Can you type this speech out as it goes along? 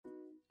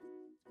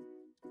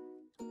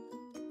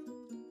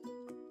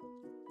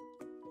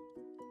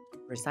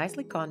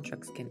Precisely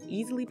contracts can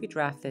easily be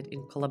drafted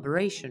in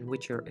collaboration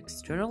with your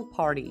external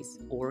parties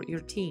or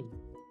your team.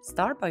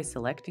 Start by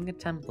selecting a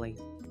template.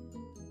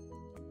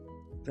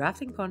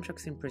 Drafting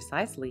contracts in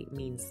Precisely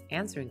means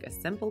answering a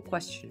simple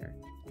questionnaire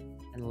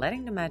and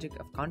letting the magic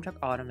of contract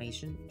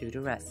automation do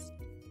the rest.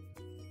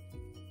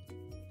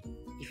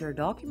 If your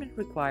document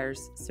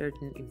requires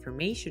certain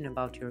information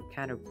about your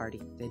counterparty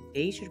that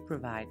they should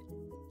provide,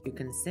 you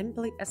can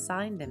simply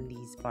assign them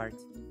these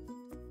parts.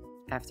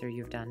 After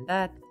you've done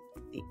that,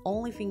 the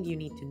only thing you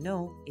need to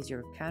know is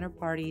your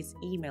counterparty's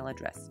email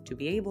address to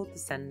be able to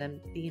send them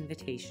the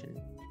invitation.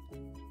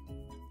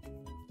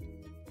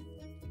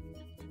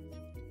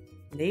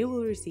 They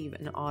will receive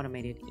an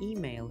automated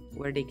email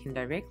where they can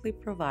directly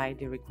provide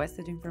the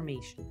requested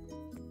information.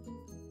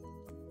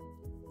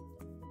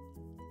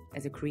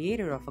 As a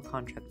creator of a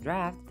contract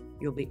draft,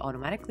 you'll be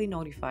automatically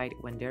notified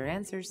when their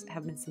answers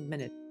have been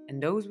submitted,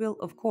 and those will,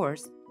 of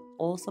course,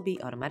 also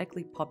be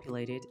automatically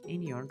populated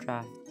in your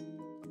draft.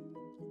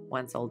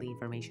 Once all the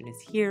information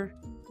is here,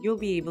 you'll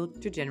be able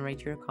to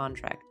generate your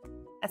contract.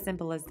 As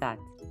simple as that.